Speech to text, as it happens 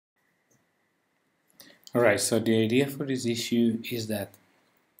Alright, so the idea for this issue is that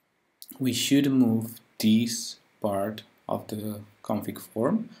we should move this part of the config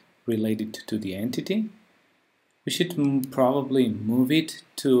form related to the entity. We should probably move it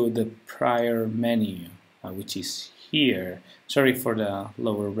to the prior menu, which is here. Sorry for the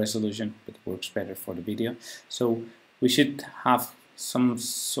lower resolution, but it works better for the video. So we should have some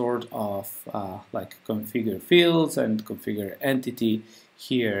sort of like configure fields and configure entity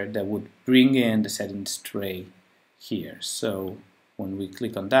here that would bring in the settings tray here. So when we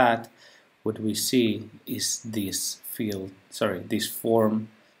click on that, what we see is this field, sorry, this form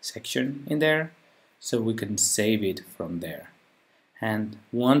section in there. So we can save it from there. And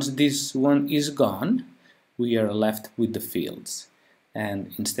once this one is gone, we are left with the fields.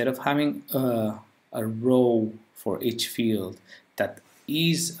 And instead of having a row for each field that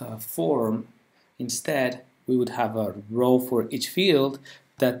is a form, instead we would have a row for each field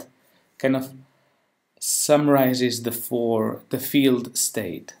that kind of summarizes the field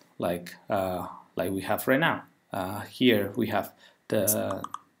state, like we have right now. Here we have the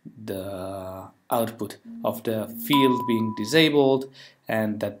output of the field being disabled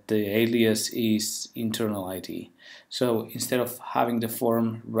and that the alias is internal ID. So instead of having the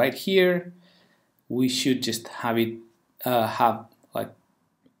form right here, we should just have it have like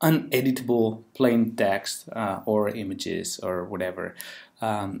uneditable plain text or images or whatever.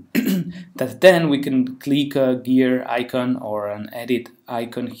 That then we can click a gear icon or an edit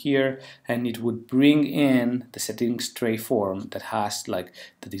icon here, and it would bring in the settings tray form that has like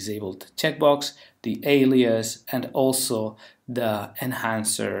the disabled checkbox, the alias, and also the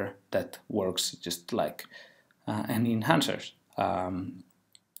enhancer that works just like any enhancers.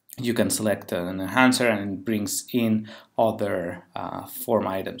 You can select an enhancer and it brings in other form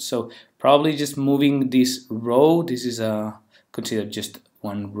items. So probably just moving this row, this is considered just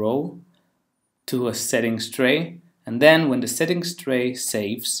one row, to a settings tray, and then when the settings tray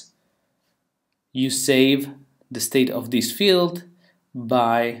saves, you save the state of this field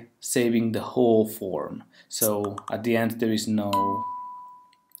by saving the whole form. So at the end there is no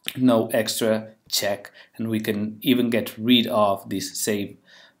extra check, and we can even get rid of this save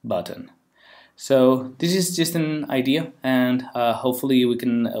button. So this is just an idea, and hopefully we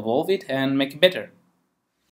can evolve it and make it better.